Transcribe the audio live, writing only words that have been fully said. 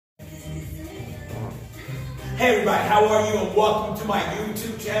Hey everybody, how are you and welcome to my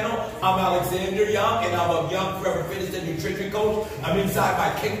YouTube channel. I'm Alexander Young and I'm a Young Forever Fitness and Nutrition Coach. I'm inside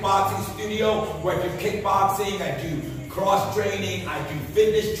my kickboxing studio where I do kickboxing, I do cross training, I do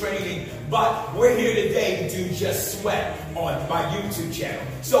fitness training, but we're here today to do just sweat on my YouTube channel.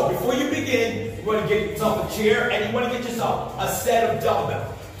 So before you begin, you want to get yourself a chair and you want to get yourself a set of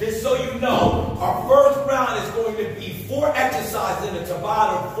dumbbells. Just so you know, our first round is going to be 4 exercises in a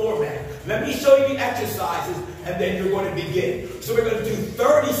Tabata format. Let me show you the exercises and then you're going to begin. So we're going to do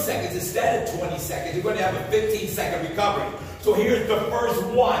 30 seconds instead of 20 seconds. You're going to have a 15-second recovery. So here's the first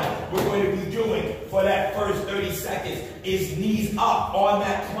one we're going to be doing for that first 30 seconds is knees up on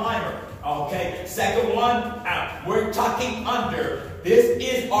that climber. Okay, second one, out. We're tucking under. This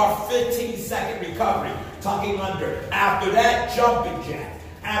is our 15-second recovery, tucking under. After that, jumping jack.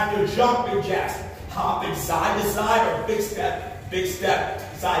 After jumping jacks, hopping side to side or big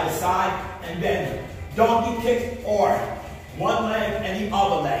step, side to side, and then donkey kick or one leg and the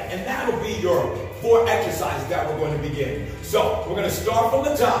other leg. And that'll be your 4 exercises that we're going to begin. So we're going to start from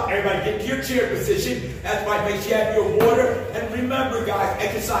the top. Everybody get to your chair position. That's right, make sure you have your water. And remember guys,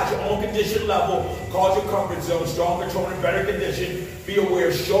 exercise your own condition level. Cause your comfort zone, strong control and better condition. Be aware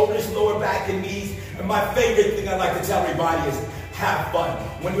of shoulders, lower back and knees. And my favorite thing I like to tell everybody is have fun.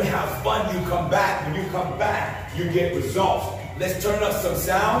 When you have fun, you come back. When you come back, you get results. Let's turn up some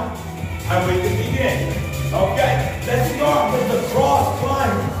sound and we can begin. Okay, let's start with the cross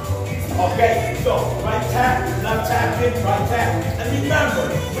climber. Okay, so right tap, left tap in, right tap. And remember,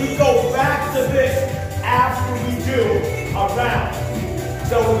 we go back to this after we do a round.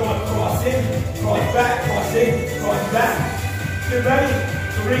 So we're going to cross in, cross back, cross in, cross back. Get ready?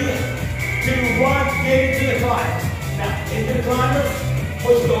 3, 2, 1, get into the climb. Now, into the climbers,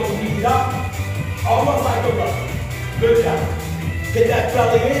 push those knees up, almost like a row. Good job. Get that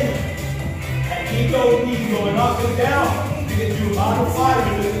belly in, and keep those knees going up and down. You can do modified,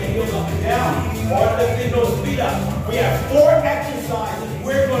 you can lift the heels up and down, or lifting those feet up. We have 4 exercises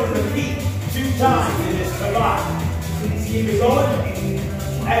we're going to repeat 2 times in this Tabata. Keep it going.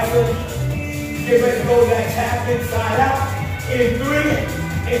 Excellent. Get ready to go that tap inside out. In 3,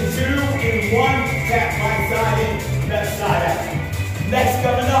 in 2, in 1, tap right side in, left side out. Next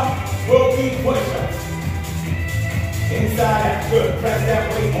coming up will be push-ups. Inside out, good. Press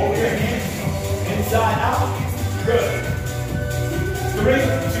that weight over your hands. Inside out, good. 3,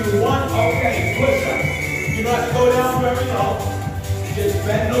 2, 1, okay, push-ups. You don't have to go down very low. Just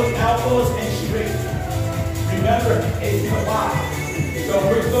bend those elbows and straighten. Remember, it's Tabata. So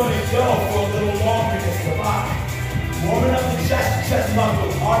we're going to go for a little longer in this Tabata. Warming up the chest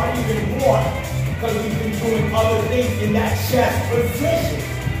muscles already been warm because we've been doing other things in that chest position.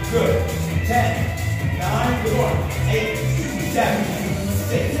 Good. 10, 9, good one. 8, 7,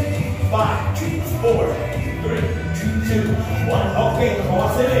 6, 5, 4, 3, 2, 1. Okay,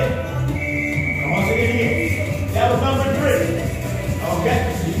 cross it in. Cross it in. That was number 3. Okay.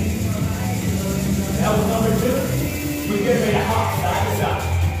 That was number 2. We're getting ready to hop side to side.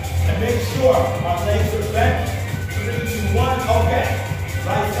 And make sure our legs are bent. 3, 2, 1, okay.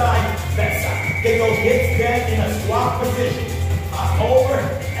 Right side, left side. Get those hips bent in a squat position. Hop over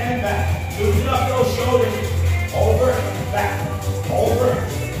and back. Loosen up those shoulders. Over, back. Over,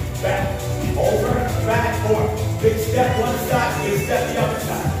 back. Over, back, or big step one side, big step the other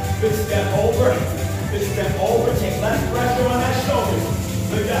side. Big step over, big step over. Take less pressure on that shoulder.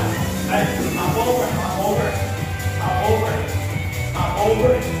 Good job. Right. Hop over, hop over, hop over, hop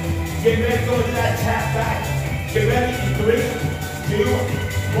over. Get ready to go to that tap back. Get ready in 3, 2,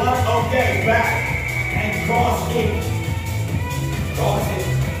 1. Okay, back and cross in. Cross in.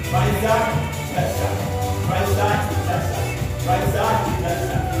 Right side, left side. Right side, left side. Right side, left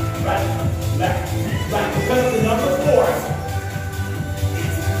side. Right, left, right. Because of the number 4.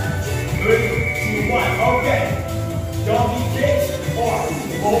 3, 2, 1. Okay. Donkey kicks or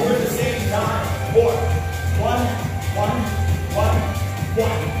over the same time. 4, 1, 1, 1,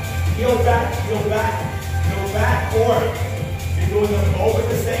 1. Heel back, heel back. Heel back, or you're doing them both at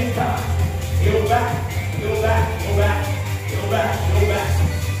the same time. Heel back, heel back, heel back, heel back, heel back,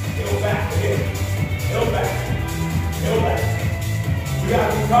 heel back, heel back, heel back. We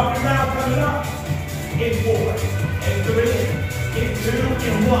got a recovery round coming up in 4, in 3, in 2,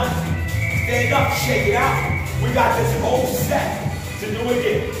 in 1. Stand up, shake it out. We got this whole set to do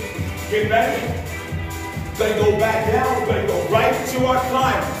again. Get ready. We're going to go back down. We're going to go right into our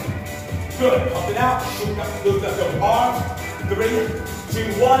climbers. Good. Up and out. Lift up those arms. 3,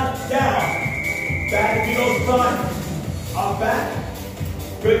 2, 1. Down. Back into those climbers. Up, back.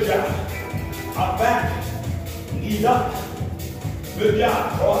 Good job. Up, back. Knees up. Good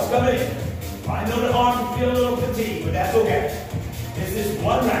job. Cross coming in. I know the arms feel a little fatigued, but that's okay. This is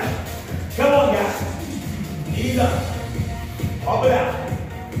one round. Come on, guys. Knees up. Pump it out.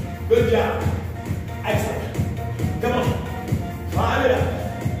 Good job. Excellent. Come on. Climb it up.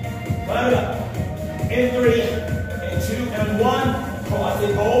 Climb it up. In 3, and 2, and 1. Cross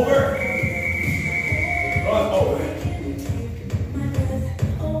it over. Cross over.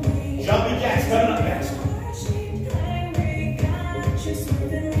 Jumping jacks coming up next.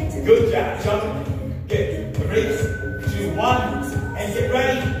 Good job. Jumping. Get 3, 2, 1. And get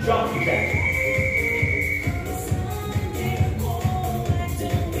ready. Jumping jack.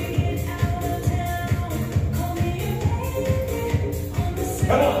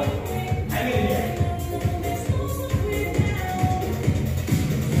 Come on. Hang in here.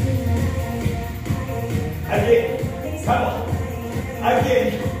 Again. Come on. Again.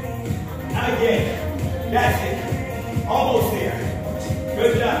 Again. That's it. Almost there.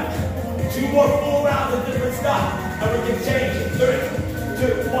 Good job. 2 more full rounds of different stuff. And we can change it. 3,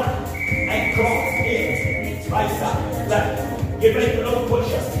 2, 1. And cross in. Right side. Left. Get ready for those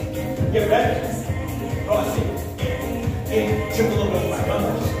push-ups. Get ready. Cross in. In, triple over my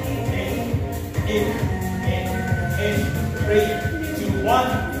numbers. In, 3, 2, 1.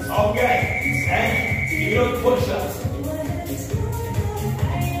 Okay. And give those push-ups.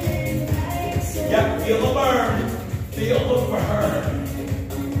 Yep, feel the burn. Feel the burn.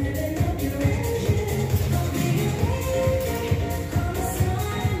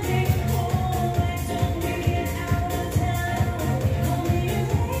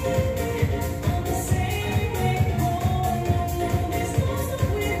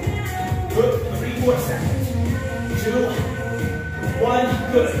 Good. 3 more seconds. 2, 1.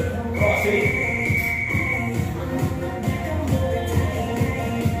 Good. Cross it.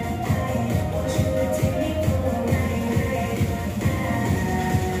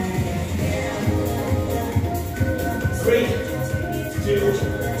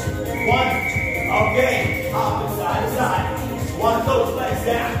 Okay, hop from side to side. Swat those legs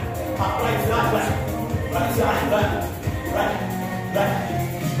down. Hop right side, left. Right side, left. Right, left,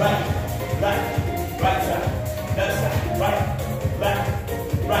 right, left, right side. Left side, right, left,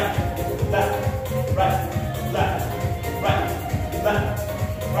 right, left, right, left, right, left,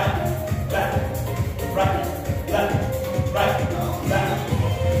 right, left, right, left,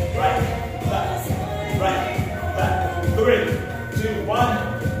 right, left, right, left, 3, 2,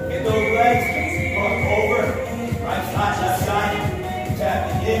 1. Get those legs. Over, right side, left side, tap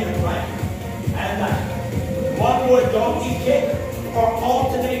it in, right, and left. One more donkey kick or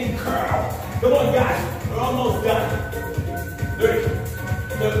alternating curl. Come on, guys, we're almost done. 3,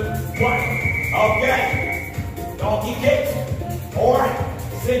 2, 1. Okay, donkey kicks or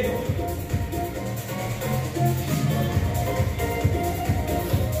single.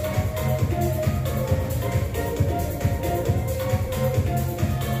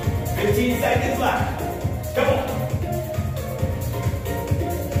 Seconds left. Come on.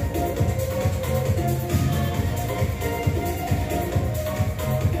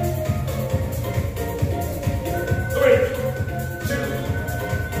 3, 2,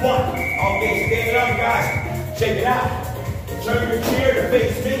 1. Okay, stand it up, guys. Check it out. Turn your chair to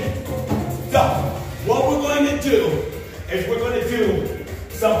face me. So, what we're going to do is we're going to do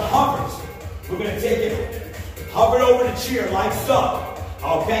some hovers. We're going to take it, hover over the chair like so.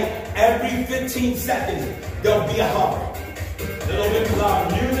 Okay, every 15 seconds, there'll be a hover. A little bit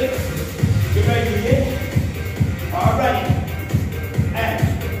louder music. Get ready to get. All right. And.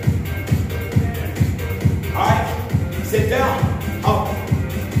 All right. Sit down. Hover.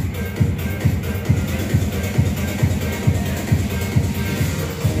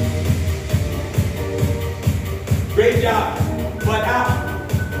 Great job. Butt out.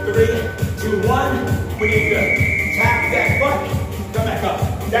 3, 2, 1. We need to tap that butt. Come back up,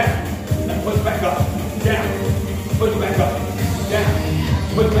 down, and push back up, down, push back up, down,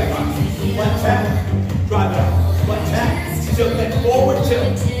 push back up. 1 tap, drive it up. 1 tap, tilt that forward,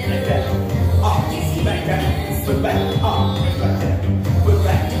 tilt, and down, up, back down, push back up, bring it back down, push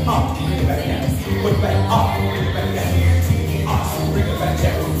back up, bring it back down, push back up, bring it back down, up, bring it back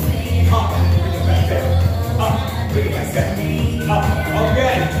down, up, bring it back down, up, bring it back down, up.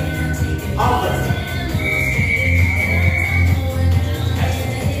 Okay, hover.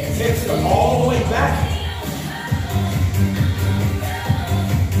 Takes them all the way back.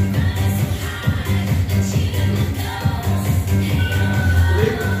 3,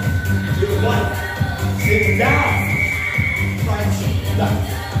 2, 1. Sit down. Right, left,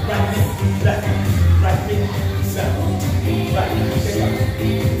 right, left, right,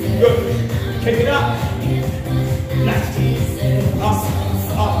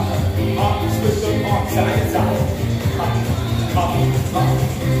 side to side. Up, up, up,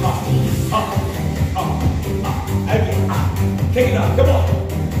 up, up, up, up. Again, up. Kick it up, come on.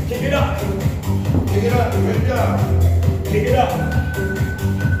 Kick it up. Kick it up, good job. Kick it up.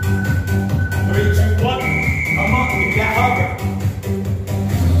 3, 2, 1. Come on, get that hugger.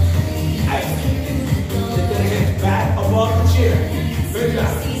 Back above the chair. Good job.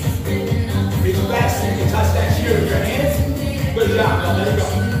 Reach back so you can touch that chair with your hands. Good job. Now let it go.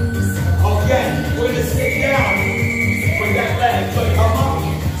 Okay, we're going to sit down. Bring that leg. So come up.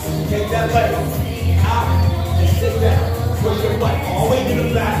 Take that leg out and sit down. Push your butt all the way to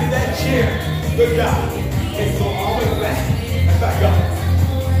the back of that chair. Good job. Okay, so all the way back. And back up.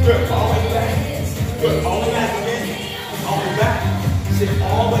 Good. All the way back. Good. All the way back again. All the way back. Sit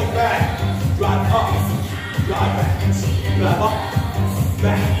all the way back. Drive up. Drive back. Drive up.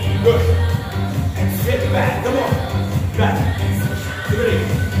 Back. Good. And sit back. Come on. Back. 3,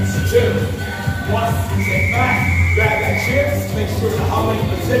 2, 1. Sit back. Grab that chair. Make sure it's a humming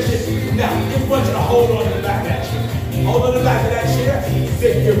position. Now, just want you to hold on to the back of that chair. Hold on to the back of that chair.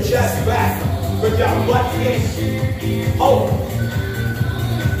 Sit your chest back. Good job. Butt in. Hold.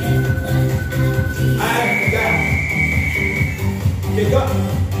 And down. Kick up.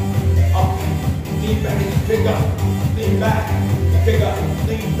 Up. Lean back. Pick up. Lean back. Pick up.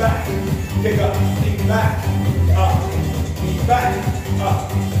 Lean back. Pick up. Lean back. Up. Lean back. Up.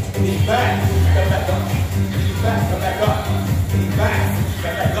 Lean back. Come back up. Lean back. Come back up. Lean back.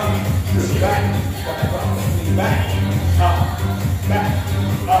 Come back up. Lean back. Come back up. Lean back. Up. Back.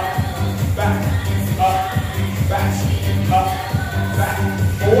 Up. Back. Up. Back. Up. Back.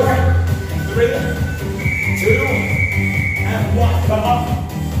 4, 3, 2, and 1. Come up.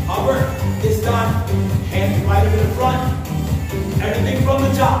 Hover. This time, hands right over the front. Everything from the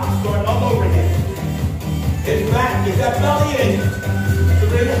top. Start all over again. Get back. Get that belly in.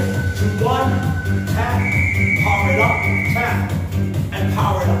 3, 2, 1. Tap. Power it up. Tap. And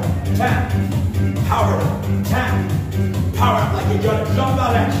power it up. Tap. Power it up. Tap. Power up like you're going to jump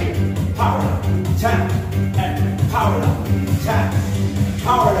out at you. Power it up. Tap. And power it up. Tap.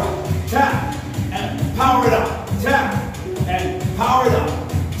 Power it up. Tap. And power it up. Tap. And power it up.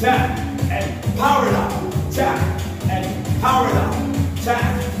 Tap. And power it up. Tap. And power it up. Tap.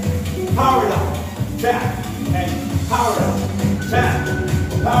 Power it up. Tap. And power it up. Tap.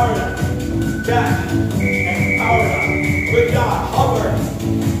 Power it up. Tap. And power it up. Good job. Hover.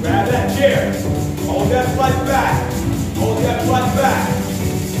 Grab that chair. Hold that butt back. Hold that butt back.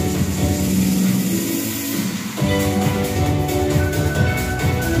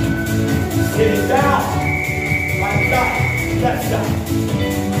 Get it down. Right side. Left side.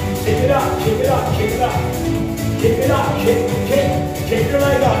 Kick it up, kick it up, kick it up. Kick it up, kick your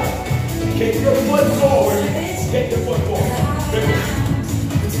leg up. Kick your foot forward. Kick your foot forward. Good.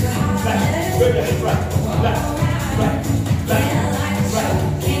 Left, good, right, left, right, left, right, left, right, right,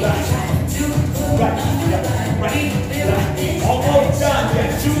 left. Almost done. You got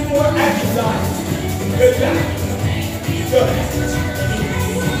 2 more exercises. Good job. Good.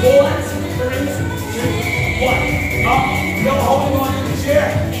 4, 3, 2, 1. Up. Still holding on to the chair.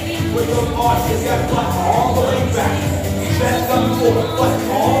 With those arms, get that butt all the way back. Chest coming forward, butt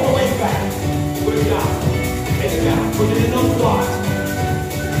all the way back. Good job. Take it down. Put it in those quads.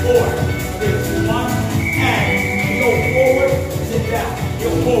 4, 3, 2, 1, and heel forward, sit down.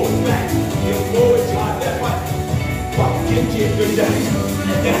 Heel forward, back. Heel forward, drive that butt. Fuck, get good job.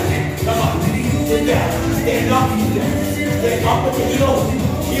 Come on. Sit down. Stand up. Stand up with the heels.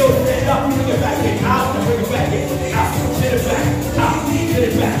 Heels stand up. Bring it back in. Out. Bring it back in. Out. Sit it back. Out. Sit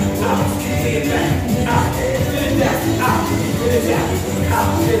it back. Out. Sit it back. Out. Sit it down. Out. Sit it down.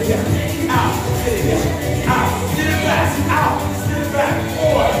 Out. Sit it down. Out. Sit it down. Out. Sit it back. Out. Sit it back.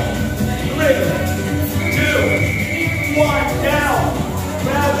 4, 3, 2, 1. Down.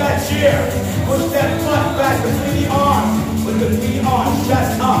 Grab that chair. Push that butt back between the arms. Between the arms.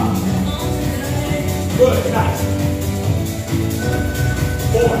 Chest up. Good. Nice.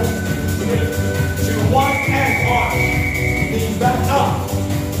 4, 3, 2, 1, and arms. Lean back up.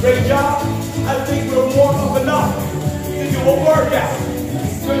 Great job. I think we're warm up enough to do a workout.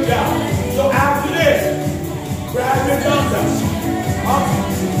 Good job. So after this, grab your dumbbells. Up,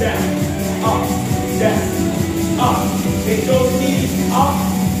 down, up, down, up. Take those knees up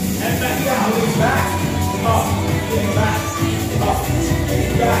and back down. Lean back, up, lean back, up,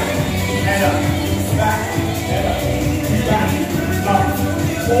 lean back, and up, back, and up, back, up.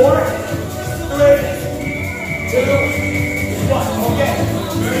 4, 3, 2, 1. Okay.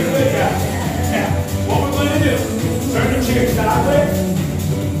 Very good job. Now, what we're going to do, turn the chair sideways.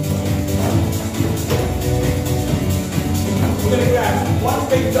 We're going to grab one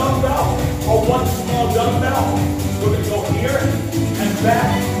big dumbbell or one small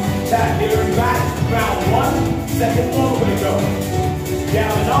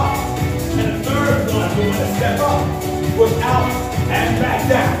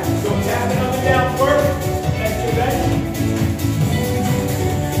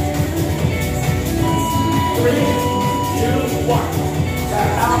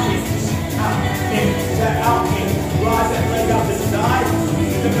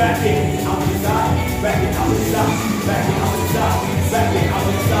back in, out to the side, back in, out to the side, back in, out to the side, back in, out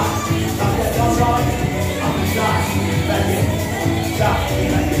to the side. Stop that dumb run, out to the side, back in, stop,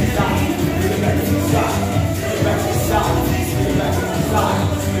 back to the side, bring it back to the side, bring it back to the side, bring it back to the side,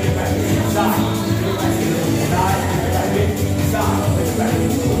 bring it back to the side, bring it back to the side, bring it back to the side, bring it back to the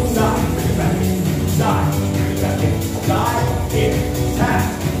side, bring it back to the side, bring it back to the side, in, tap,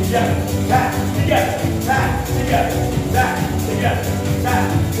 together, tap, together, tap, together, tap, together, tap,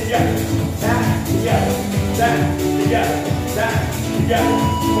 together, tap, together, tap, together, tap, together.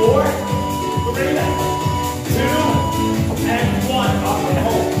 4, 3, 2, and 1. Up and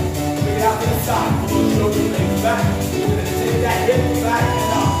hold. Bring it out to the side. Pull those shoulder blades back. We're going to take that hip back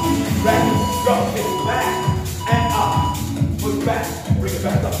and up. Back, go, hip back and up. Push back, bring it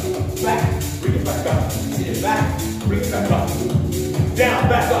back up. Back, bring it back up. Sit it back, bring it back up. Down,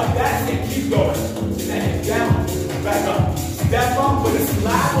 back up. That's it. Keep going. Sit that hip down, back up. Step up with a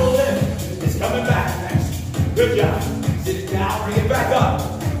slide or lift. It's coming back next. Good job. Sit it down, bring it back up.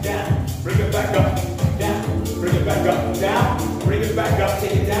 Down, bring it back up. Down, bring it back up. Down, bring it back up.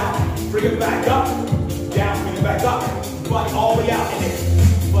 Take it down, bring it back up. Down, bring it back up. Butt all the way out in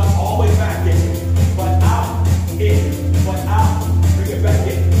it. Butt all the way back in. Butt out, in. Butt out, bring it back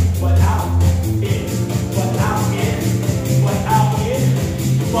in. Butt out, in. Butt out, in. Butt out, in.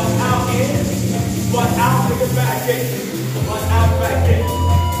 Butt out, in. Butt out, bring it back in. Butt out, back in.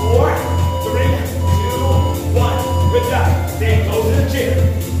 4, 3, 2, 1. Good job. Stay close to the chair.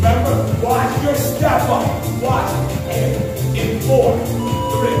 Remember, watch your step up. Watch. In 4,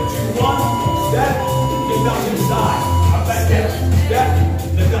 3, 2, 1. Step. Lift up to the side. Up back down. Step.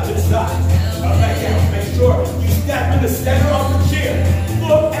 Lift up to the side. Up back down. Make sure you step in the center of the chair.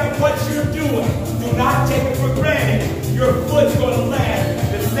 Look at what you're doing. Do not take it for granted. Your foot's going to land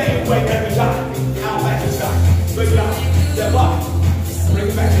the same way every time. Out back to the side. Good job. Step up. Bring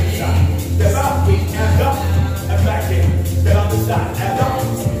it back to the side. Step out. And up. And back in. Step out to the side. And up.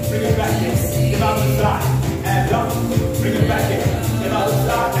 Bring it back in. Step out to the side. And up. Bring it back in. Step out to the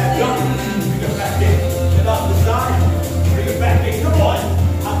side. And up. Bring it back in. Step out to the side. Bring it back in. Come on.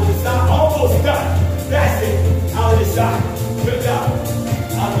 Out to the side. Almost done. That's it. Out to the side. Good job.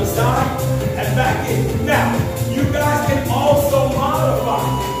 Out to the side. And back in. Now, you guys can also modify.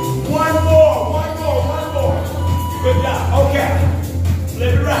 One more. Good job. Okay.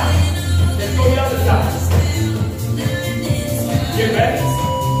 Flip it around. Let's go the other side. Get ready.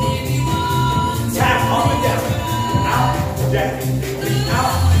 Tap up and down. Out, down.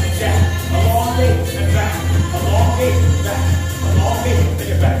 Out, down. Elongate and back. Elongate and back. Elongate, bring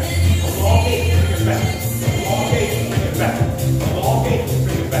it back. Elongate, bring it back. Elongate, bring it back. Elongate,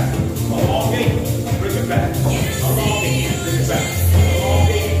 bring it back. Elongate, bring it back. Elongate, bring it back.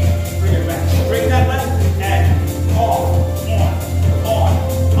 Elongate, bring it back. Straighten that leg and on.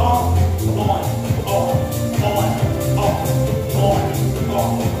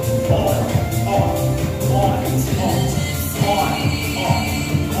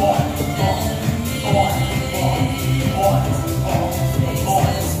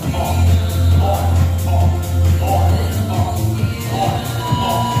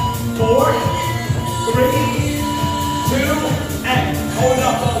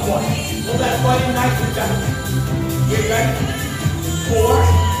 Get ready. 4,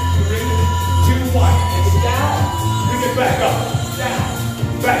 3, 2, 1. Take it down. Bring it back up. Down.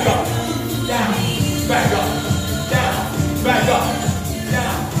 Back up. Down. Back up. Down. Back up.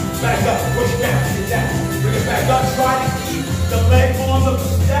 Down. Back up. Push it down. Get down. Bring it back up. Try to keep the leg on the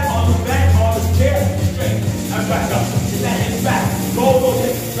step, on the bench, on the chair straight. And back up. Get that hips back. Roll those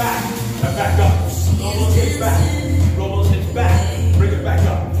hips back. And back up. Roll those hips back. Roll those hips back. Bring it back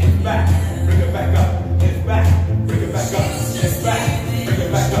up. Hips back. Bring it back up. Hips back. Bring it back up. Hips back. Bring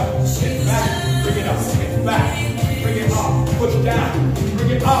it back up. Hips back. Bring it up. Hips back. Bring it up. Push down.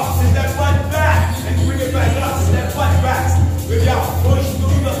 Bring it up. Send that butt back. And bring it back up. Send that butt back. Good job. Push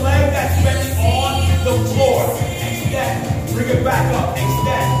through the leg that's bent on the floor. Extend. Bring it back up.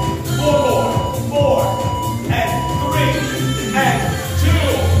 Extend. 4 more. 4 and 3 and 2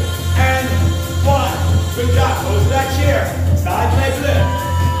 and 1. Good job. Close that chair. Side leg lift.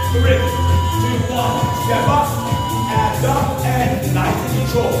 3, 2, 1. Step up, and up, and nice and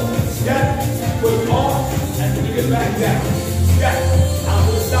control. Step, push off, and bring it back down. Step, out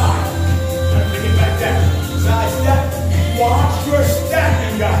to the side, and bring it back down. Side step, watch your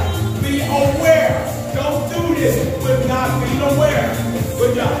stepping, guys. Be aware. Don't do this with not being aware.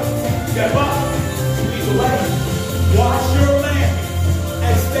 Good job. Step up, squeeze away. Watch your landing.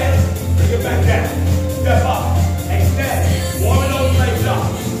 Extend, bring it back down. Step up, extend. Warming those legs up.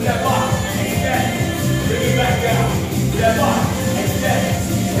 Step up. Bring it back down. Step up.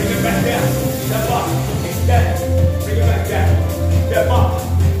 Extend.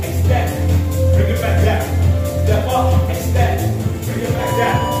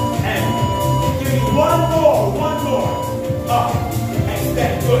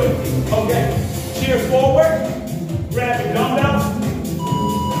 Okay, cheer forward. Grab your dumbbells.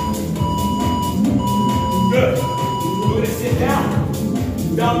 Good. We're going to sit down.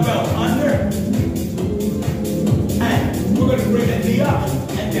 Dumbbell under. And we're going to bring the knee up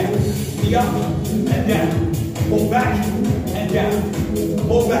and down. Knee up and down. Pull back and down.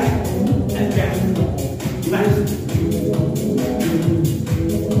 Pull back and down. Left.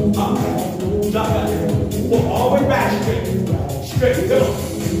 Up. Dumbbell. Pull all the way back straight. Straight. Go.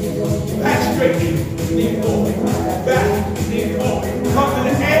 Back straight. Knee forward. Back. Knee forward. Come to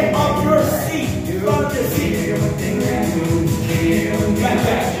the end of your seat. Front of your seat. Back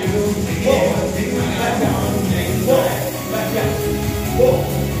back. Forward. Back down. Forward. Back down. Forward.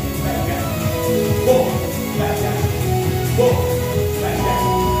 Back down. Forward. Back down. Forward. Back down.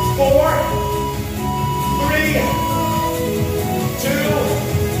 4, 3, 2,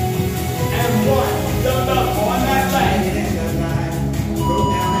 and 1. Dumbbell on that leg.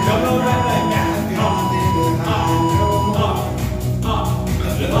 Dumbbell on that leg.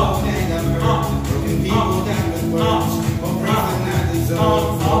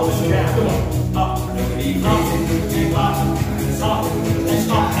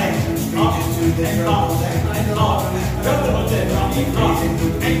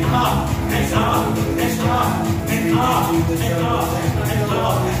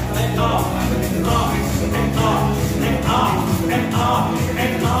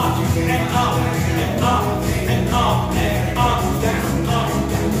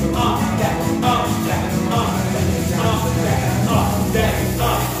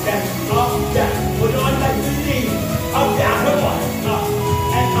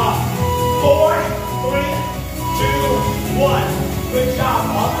 Good job.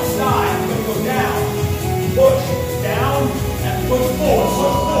 On the side. We're going to go down. Push. Down. And push forward.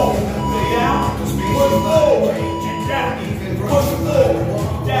 Push forward. Down. Push forward. And down. Push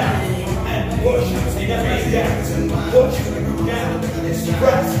forward. Down. And push. See that right down. Push. Down.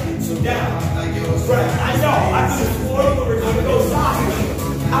 Press. Down. Press. I know. I could have sworn we were going to go sideways.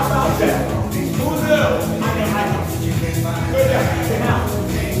 How about that? Who's new? I know. Good down.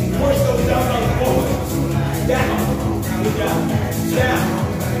 Push those dumbbells forward. Down. Good down. Down.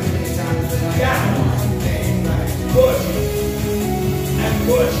 Down. Push. And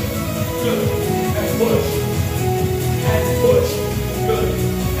push. Good. And push. And push. Good.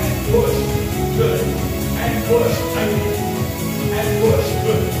 And push. Good. And push. And push.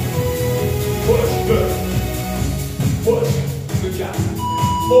 Good. Push. Good. Push. Good job.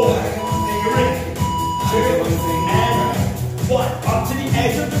 4, 3, 2, and 1. Up to the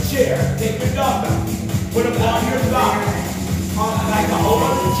edge of the chair. Take your dumbbell. Put them on your thigh. Like a whole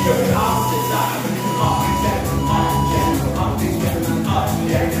other chair with the opposite side. Up, down, up, down, up, down, up,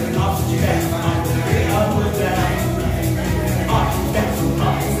 down, up, down, up, down,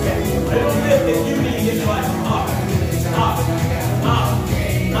 up, down. Little lift if you need it, but up, up, up, up, up, up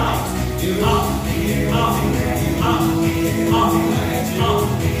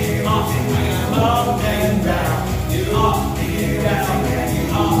and down, up and down, up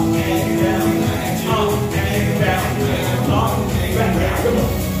and down. Up and down, up, back down, come on,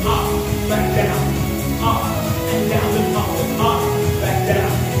 up, back down, up and down, and up, back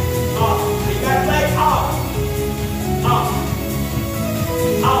down, up, keep that leg up, up,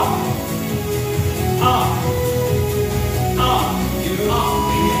 up, up, up,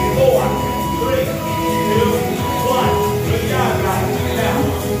 4, 3, 2, 1, good job guys, down,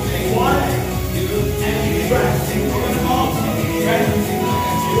 1, and press, we're going to alternate, ready?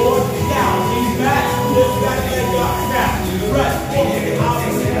 Forward, down, knees back, lift that leg up, now, press, forward,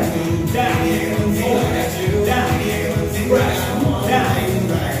 opposite, down, over, down, press, down,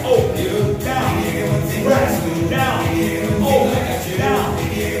 over, down, press, down, over, down,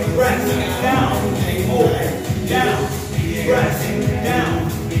 press, down, over, down, press, down,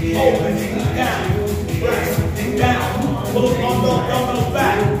 over, down, press, down, pull those dumbbells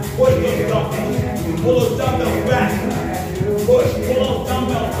back, push those dumbbells, pull those dumbbells back. Push, pull those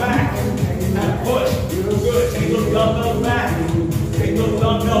dumbbells back, and push, good, take those dumbbells back, take those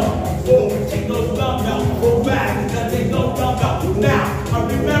dumbbells forward, take those dumbbells, pull back, now take those dumbbells. Now,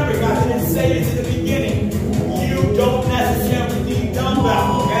 remember guys, I didn't say this in the beginning, you don't necessarily need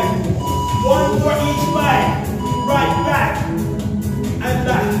dumbbells, okay? One for each leg, right back, and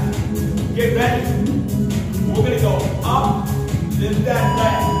left. Get ready. We're going to go up, lift that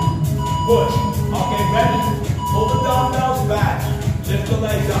leg, push, okay, ready? Pull the dumbbells back, lift the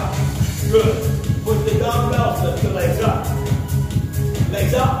legs up. Good. Push the dumbbells, lift the legs up.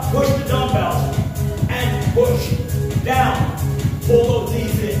 Legs up, push the dumbbells, and push. Down. Pull those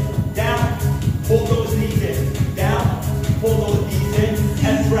knees in. Down. Pull those knees in. Down. Pull those knees in,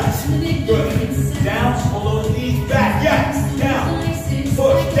 and press. Good. Down, pull those knees back. Yes, down.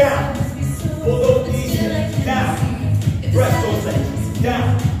 Push, down. Pull those knees in. Down. Press those legs.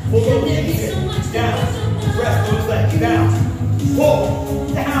 Down. Pull those knees in. Down. Press those legs. Down. Pull.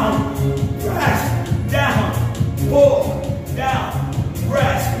 Down. Press. Down. Pull. Down.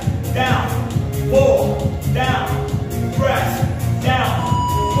 Press. Down. Pull. Down. Press. Down.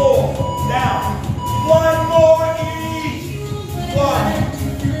 Pull. Down. One more each. One.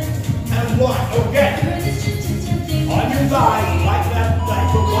 And one. Okay. On your side, like that,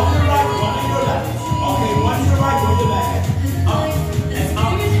 like one to your right, one to your left. Okay, one to your right, one to your left. Up and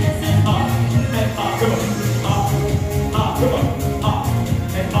up and up and up. Come on, come on, up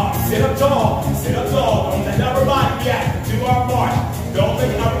and up. Sit up tall, sit up tall. Don't let the upper body react to our march. Don't let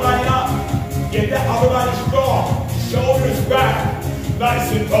the upper body up. Get that upper body strong. Shoulders back,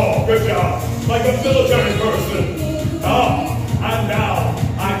 nice and tall. Good job. Like a military person. Up and down.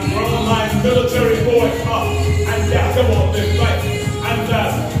 I'm throwing my military voice up and down. Come on, lift right and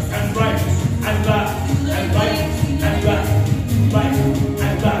left and right and left and right and left, right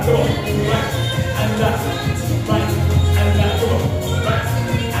and left. Come on, right and left, right and left. Come on, right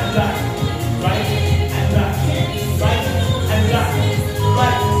and left, right and left, right and left,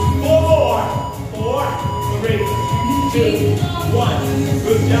 right. Four more. 4, 3, 2, 1.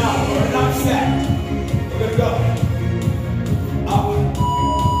 Good job. Burn up set. We're gonna go.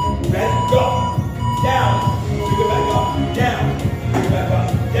 Ready? Go. Down. Bring it back up. Down. Bring it back up.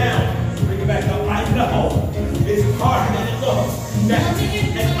 Down. Bring it back up. I know. It's harder than it looks. Down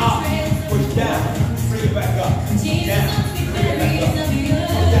and up. Push down. Bring it back up. Down. Bring it back up.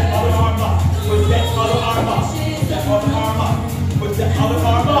 Push that other arm up. Push that other arm up. Push that other arm up. Push that other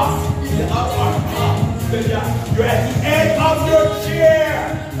arm up. Push that other arm up. Good job. You're at the edge of your chair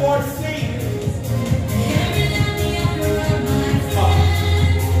or seat.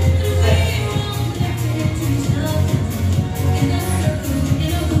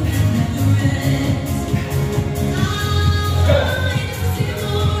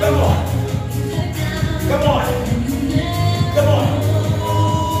 Come on. Come on. Come on.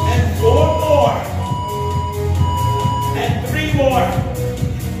 And 4 more. And 3 more.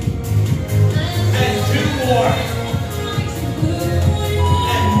 And 2 more.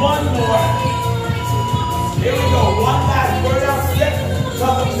 And 1 more. Here we go. One last word out. Step.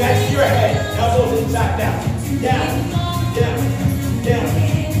 Something next to your head. Elbows inside down. Down. Down. Down.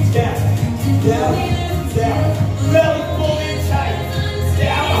 Down. Down. Down. Belly full in tight.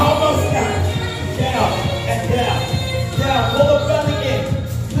 Down, almost down. Down and down. Down. Pull the belly in.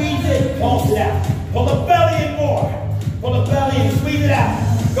 Squeeze it. Pulse it out. Pull the belly in more. Pull the belly in. Squeeze it out.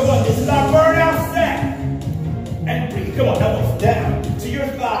 Come on. This is our burnout set. And breathe. Come on. Elbows down to your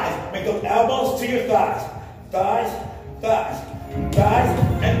thighs. Make those elbows to your thighs. Thighs, thighs, thighs,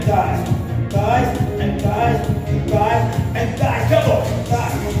 and thighs. Thighs and thighs, thighs and thighs. Come on.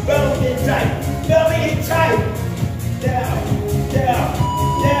 Thighs. Belly in tight. Belly in tight. Down, down.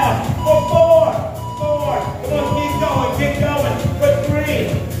 Down for 4. Come on, keep going, for 3,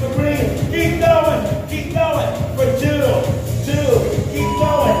 keep going, for 2, keep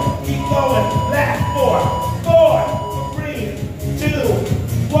going, last 4, 3, 2,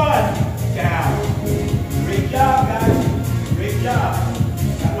 1, down. Great job, guys, great job.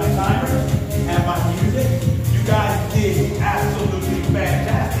 Got my timer, have my music. You guys did absolutely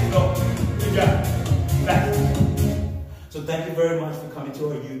fantastic. So, good job. Back. So thank you very much for coming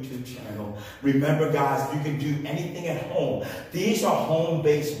to our YouTube channel. Remember, guys, you can do anything at home. These are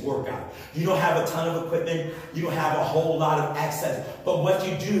home-based workouts. You don't have a ton of equipment. You don't have a whole lot of access. But what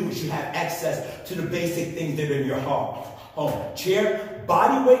you do is you have access to the basic things that are in your home. Chair,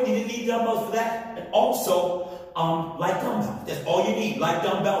 body weight, you didn't need dumbbells for that. And also, light dumbbells. That's all you need. Light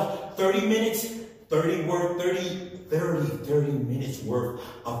dumbbells, 30 minutes, 30 minutes worth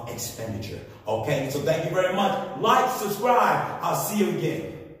of expenditure. Okay, so thank you very much. Like, subscribe. I'll see you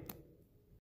again.